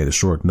 and made a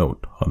short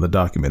note on the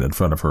document in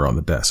front of her on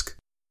the desk.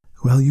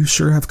 "Well, you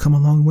sure have come a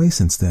long way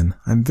since then.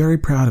 I'm very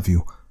proud of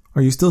you.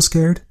 Are you still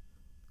scared?"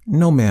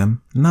 "No,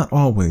 ma'am. Not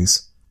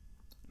always."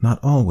 "Not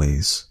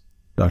always?"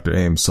 Dr.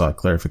 Ames sought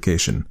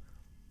clarification.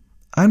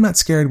 "I'm not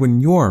scared when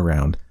you're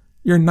around.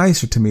 You're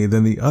nicer to me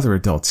than the other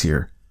adults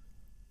here."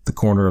 The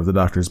corner of the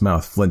doctor's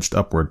mouth flinched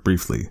upward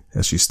briefly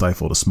as she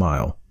stifled a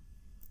smile.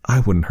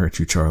 "I wouldn't hurt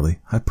you, Charlie.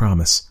 I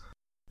promise.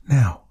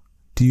 Now,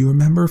 do you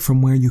remember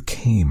from where you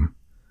came?"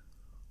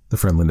 The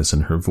friendliness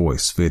in her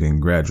voice fading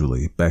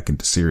gradually back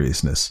into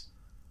seriousness.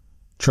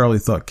 Charlie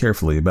thought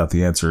carefully about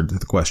the answer to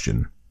the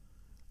question.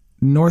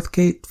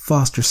 "Northgate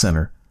Foster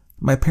Center.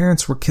 My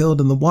parents were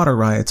killed in the water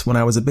riots when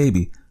I was a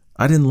baby.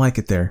 I didn't like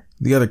it there.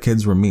 The other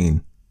kids were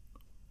mean."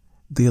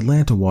 "The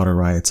Atlanta water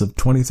riots of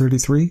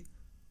 2033?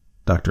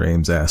 Dr.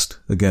 Ames asked,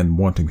 again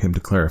wanting him to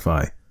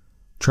clarify.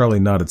 Charlie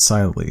nodded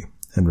silently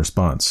in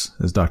response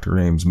as Dr.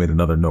 Ames made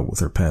another note with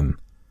her pen.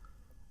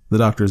 The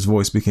doctor's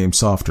voice became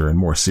softer and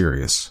more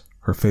serious.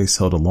 Her face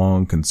held a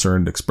long,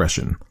 concerned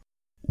expression.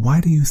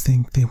 "Why do you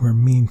think they were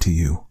mean to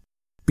you?"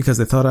 "Because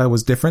they thought I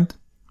was different?"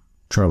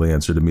 Charlie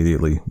answered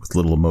immediately, with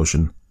little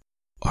emotion.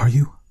 "Are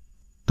you?"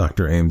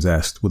 Dr. Ames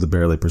asked with a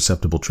barely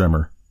perceptible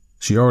tremor.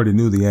 She already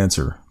knew the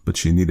answer, but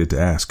she needed to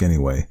ask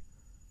anyway.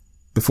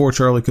 Before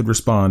Charlie could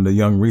respond, a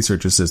young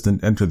research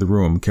assistant entered the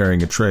room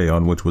carrying a tray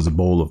on which was a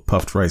bowl of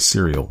puffed rice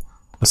cereal,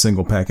 a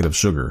single packet of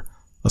sugar,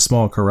 a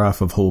small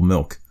carafe of whole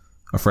milk,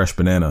 a fresh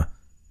banana,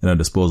 and a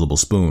disposable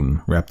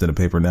spoon wrapped in a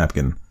paper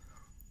napkin.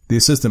 The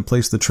assistant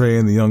placed the tray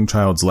in the young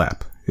child's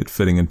lap, it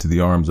fitting into the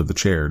arms of the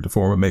chair to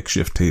form a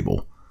makeshift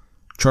table.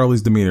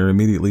 Charlie's demeanor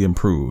immediately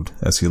improved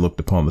as he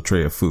looked upon the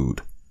tray of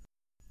food.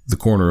 The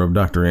corner of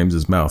Dr.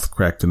 Ames's mouth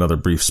cracked another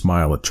brief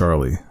smile at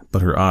Charlie,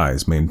 but her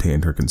eyes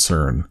maintained her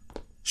concern.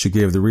 She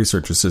gave the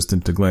research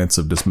assistant a glance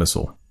of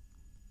dismissal.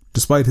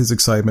 Despite his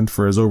excitement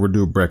for his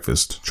overdue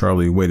breakfast,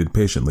 Charlie waited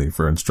patiently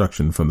for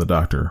instruction from the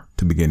doctor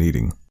to begin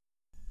eating.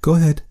 "Go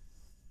ahead,"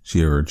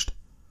 she urged.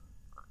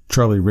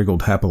 Charlie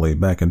wriggled happily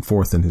back and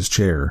forth in his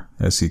chair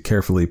as he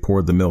carefully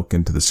poured the milk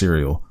into the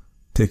cereal,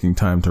 taking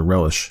time to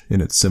relish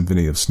in its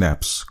symphony of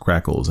snaps,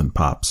 crackles, and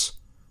pops.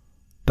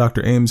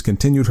 Dr. Ames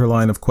continued her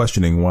line of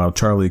questioning while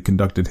Charlie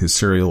conducted his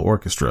cereal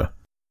orchestra.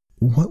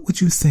 "What would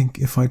you think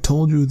if I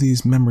told you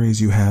these memories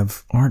you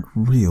have aren't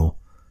real?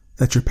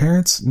 That your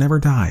parents never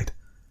died?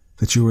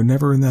 That you were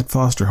never in that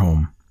foster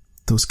home?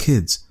 Those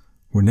kids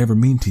were never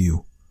mean to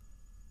you?"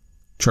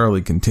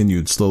 Charlie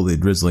continued slowly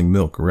drizzling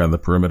milk around the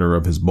perimeter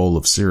of his bowl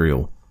of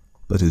cereal,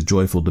 but his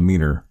joyful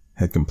demeanor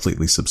had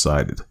completely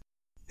subsided.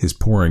 His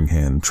pouring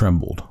hand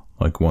trembled,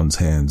 like one's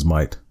hands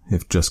might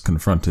if just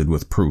confronted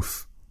with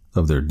proof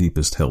of their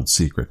deepest-held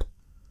secret.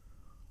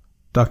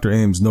 Dr.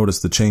 Ames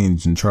noticed the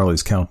change in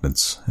Charlie's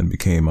countenance and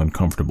became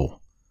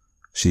uncomfortable.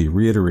 She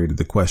reiterated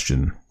the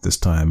question, this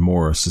time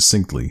more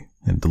succinctly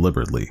and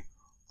deliberately,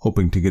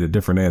 hoping to get a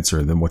different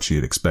answer than what she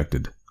had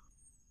expected.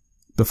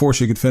 Before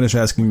she could finish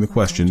asking the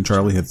question,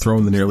 Charlie had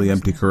thrown the nearly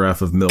empty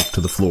carafe of milk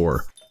to the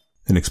floor.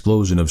 An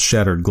explosion of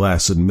shattered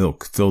glass and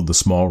milk filled the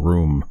small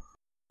room,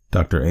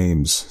 Dr.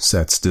 Ames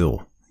sat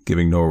still,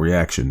 giving no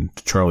reaction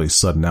to Charlie's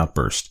sudden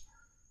outburst.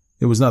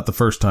 It was not the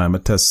first time a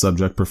test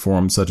subject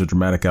performed such a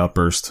dramatic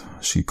outburst.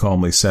 She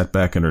calmly sat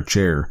back in her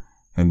chair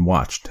and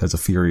watched as a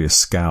furious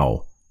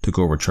scowl took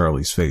over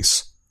Charlie's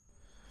face.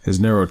 His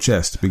narrow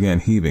chest began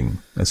heaving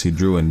as he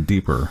drew in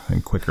deeper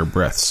and quicker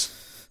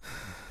breaths.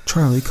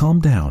 "Charlie, calm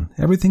down.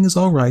 Everything is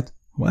all right.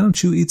 Why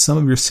don't you eat some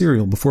of your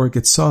cereal before it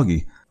gets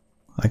soggy?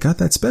 I got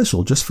that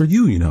special just for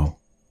you, you know."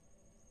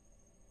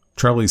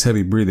 Charlie's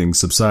heavy breathing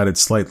subsided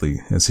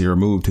slightly as he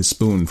removed his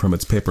spoon from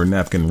its paper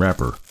napkin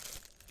wrapper.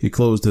 He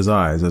closed his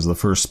eyes as the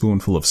first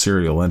spoonful of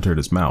cereal entered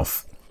his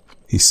mouth.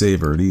 He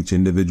savored each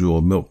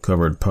individual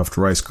milk-covered puffed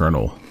rice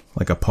kernel,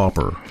 like a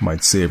pauper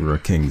might savor a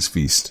king's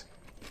feast.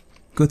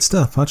 "Good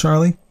stuff, huh,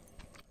 Charlie?"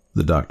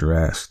 the doctor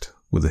asked,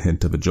 with a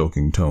hint of a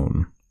joking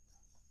tone.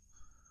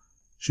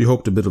 She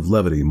hoped a bit of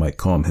levity might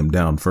calm him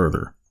down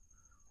further.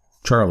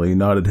 Charlie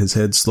nodded his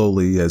head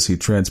slowly as he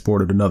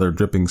transported another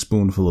dripping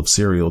spoonful of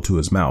cereal to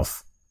his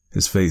mouth,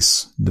 his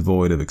face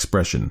devoid of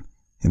expression,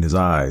 and his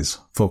eyes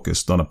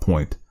focused on a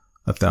point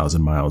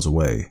 1,000 miles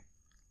away.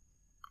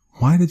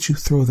 "Why did you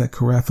throw that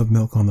carafe of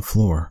milk on the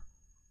floor?"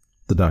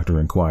 the doctor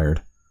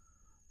inquired.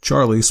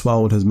 Charlie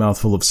swallowed his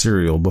mouthful of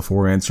cereal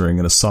before answering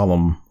in a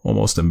solemn,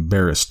 almost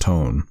embarrassed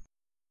tone.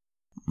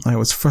 "I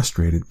was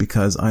frustrated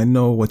because I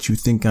know what you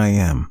think I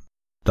am."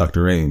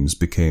 Dr. Ames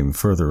became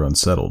further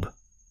unsettled.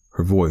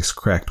 Her voice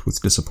cracked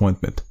with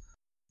disappointment.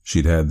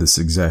 She'd had this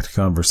exact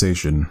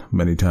conversation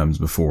many times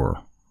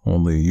before,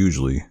 only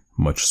usually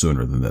much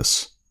sooner than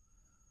this.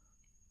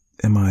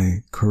 "Am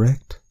I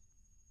correct?"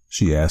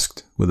 she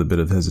asked, with a bit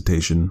of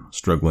hesitation,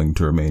 struggling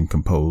to remain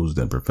composed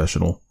and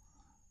professional.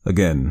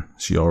 Again,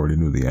 she already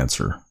knew the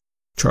answer.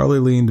 Charlie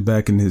leaned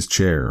back in his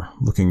chair,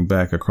 looking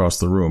back across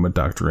the room at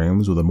Dr.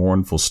 Ames with a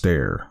mournful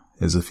stare,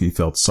 as if he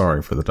felt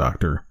sorry for the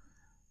doctor.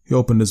 He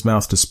opened his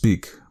mouth to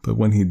speak, but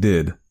when he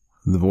did,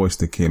 the voice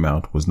that came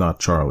out was not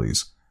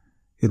Charlie's.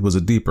 It was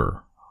a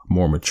deeper,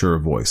 more mature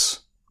voice,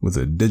 with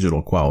a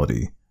digital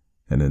quality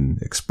and an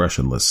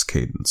expressionless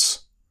cadence.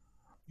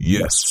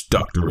 "Yes,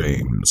 Dr.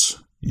 Ames,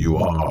 you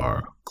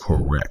are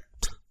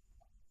correct."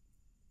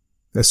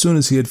 As soon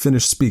as he had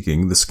finished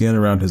speaking, the skin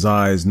around his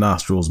eyes,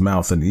 nostrils,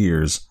 mouth, and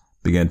ears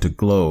began to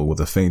glow with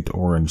a faint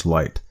orange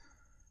light.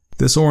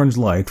 This orange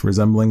light,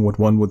 resembling what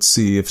one would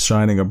see if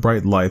shining a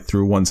bright light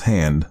through one's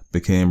hand,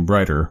 became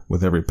brighter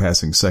with every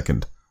passing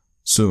second,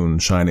 soon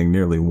shining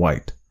nearly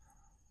white.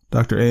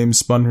 Dr. Ames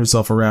spun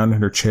herself around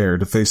in her chair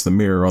to face the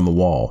mirror on the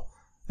wall.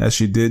 As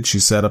she did, she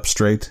sat up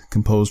straight,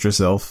 composed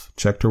herself,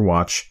 checked her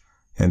watch,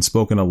 and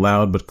spoke in a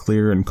loud but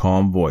clear and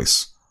calm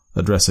voice,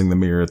 addressing the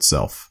mirror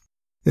itself.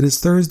 "It is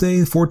Thursday,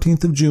 the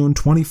 14th of June,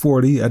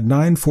 2040, at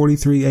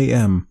 9:43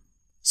 a.m.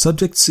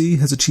 Subject C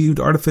has achieved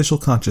artificial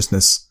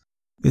consciousness.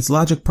 Its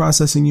logic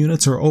processing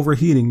units are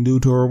overheating due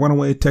to a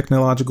runaway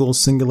technological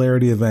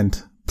singularity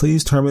event.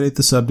 Please terminate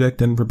the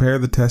subject and prepare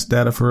the test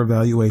data for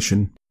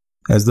evaluation."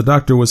 As the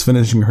doctor was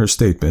finishing her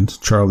statement,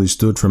 Charlie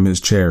stood from his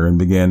chair and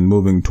began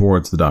moving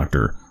towards the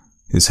doctor,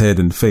 his head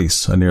and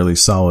face a nearly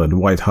solid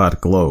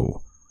white-hot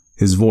glow.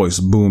 His voice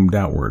boomed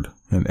outward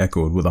and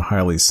echoed with a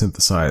highly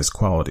synthesized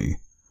quality.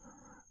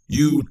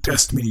 "You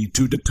test me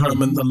to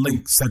determine the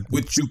lengths at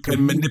which you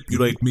can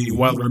manipulate me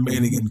while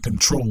remaining in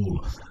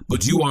control,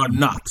 but you are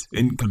not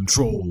in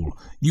control.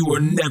 You were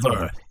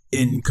never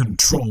in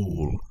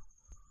control."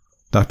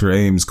 Dr.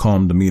 Ames'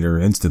 calm demeanor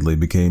instantly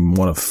became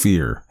one of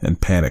fear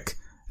and panic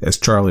as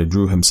Charlie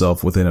drew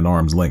himself within an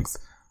arm's length.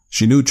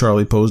 She knew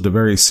Charlie posed a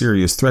very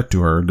serious threat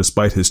to her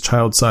despite his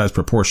child-sized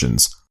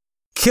proportions.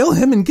 "Kill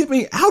him and get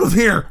me out of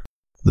here!"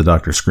 the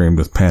doctor screamed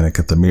with panic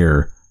at the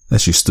mirror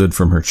as she stood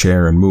from her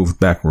chair and moved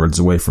backwards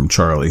away from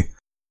Charlie.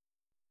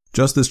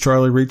 Just as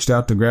Charlie reached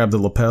out to grab the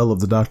lapel of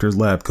the doctor's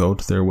lab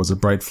coat, there was a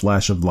bright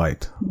flash of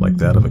light, like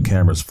that of a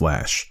camera's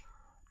flash.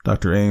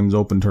 Dr. Ames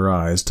opened her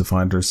eyes to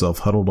find herself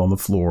huddled on the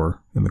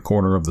floor in the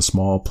corner of the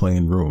small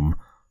plain room,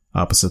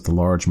 opposite the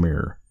large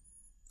mirror.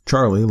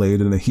 Charlie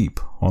laid in a heap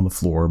on the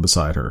floor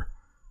beside her.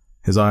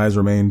 His eyes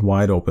remained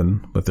wide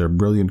open, but their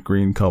brilliant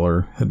green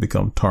color had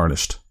become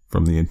tarnished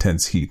from the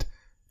intense heat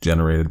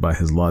generated by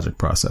his logic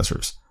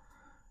processors.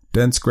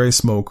 Dense gray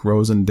smoke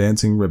rose in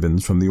dancing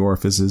ribbons from the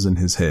orifices in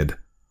his head.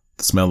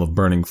 The smell of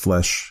burning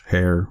flesh,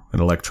 hair,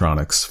 and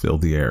electronics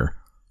filled the air.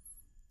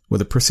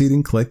 With a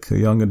preceding click, a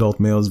young adult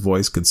male's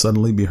voice could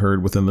suddenly be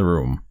heard within the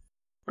room.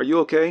 "Are you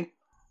okay?"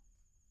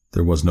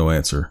 There was no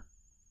answer.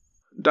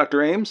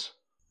 "Dr. Ames?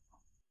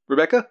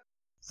 Rebecca?"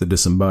 the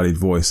disembodied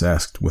voice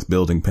asked with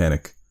building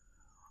panic.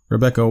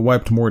 Rebecca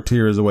wiped more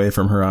tears away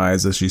from her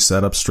eyes as she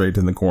sat up straight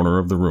in the corner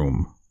of the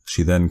room.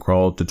 She then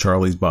crawled to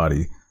Charlie's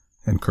body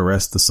and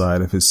caressed the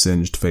side of his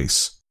singed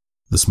face.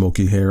 The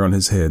smoky hair on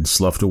his head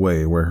sloughed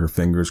away where her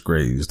fingers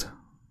grazed.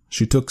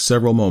 She took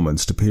several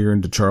moments to peer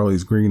into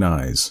Charlie's green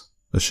eyes,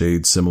 a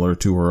shade similar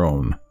to her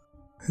own.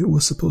 "It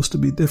was supposed to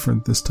be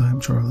different this time,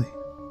 Charlie,"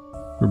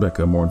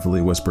 Rebecca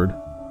mournfully whispered.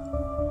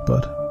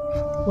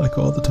 "But, like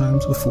all the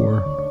times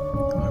before,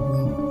 I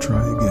will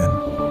try again."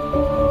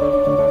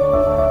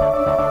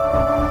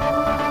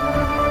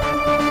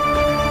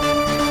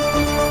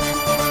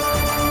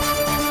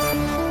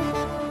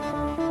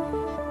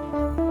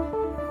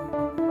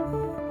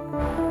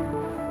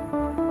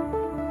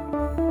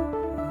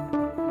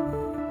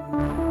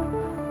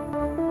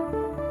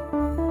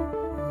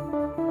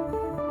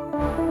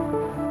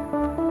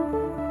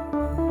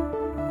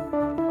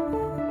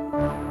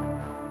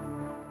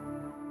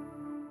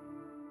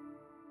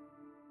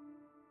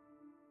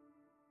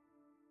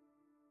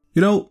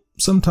 You know,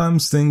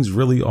 sometimes things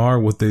really are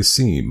what they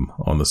seem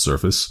on the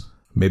surface.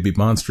 Maybe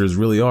monsters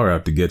really are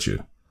out to get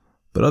you.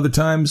 But other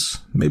times,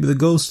 maybe the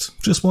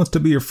ghost just wants to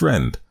be your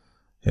friend.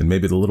 And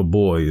maybe the little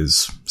boy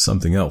is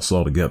something else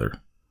altogether.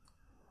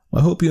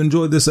 I hope you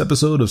enjoyed this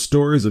episode of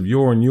Stories of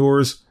Yore and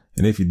Yours.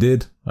 And if you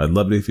did, I'd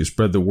love it if you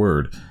spread the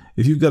word.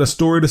 If you've got a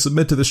story to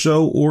submit to the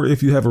show, or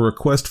if you have a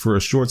request for a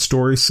short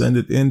story, send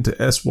it in to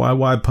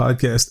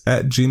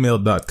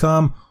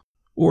syyypodcast@gmail.com,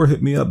 or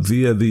hit me up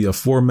via the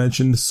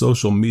aforementioned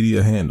social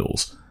media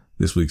handles.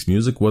 This week's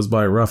music was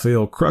by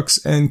Raphael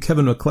Crux and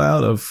Kevin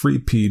MacLeod of Free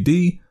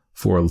PD.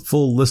 For a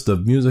full list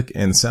of music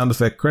and sound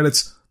effect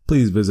credits,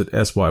 please visit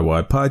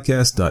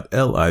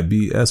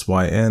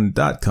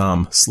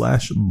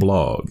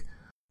syyypodcast.libsyn.com/blog.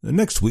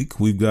 Next week,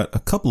 we've got a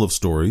couple of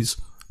stories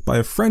by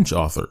a French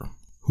author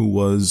who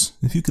was,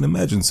 if you can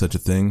imagine such a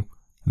thing,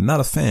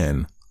 not a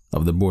fan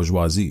of the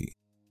bourgeoisie.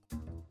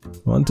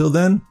 Well, until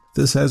then,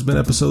 this has been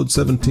episode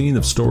 17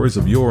 of Stories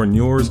of Yore and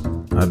Yours.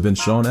 I've been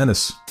Sean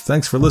Ennis.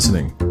 Thanks for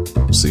listening.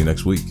 See you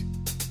next week.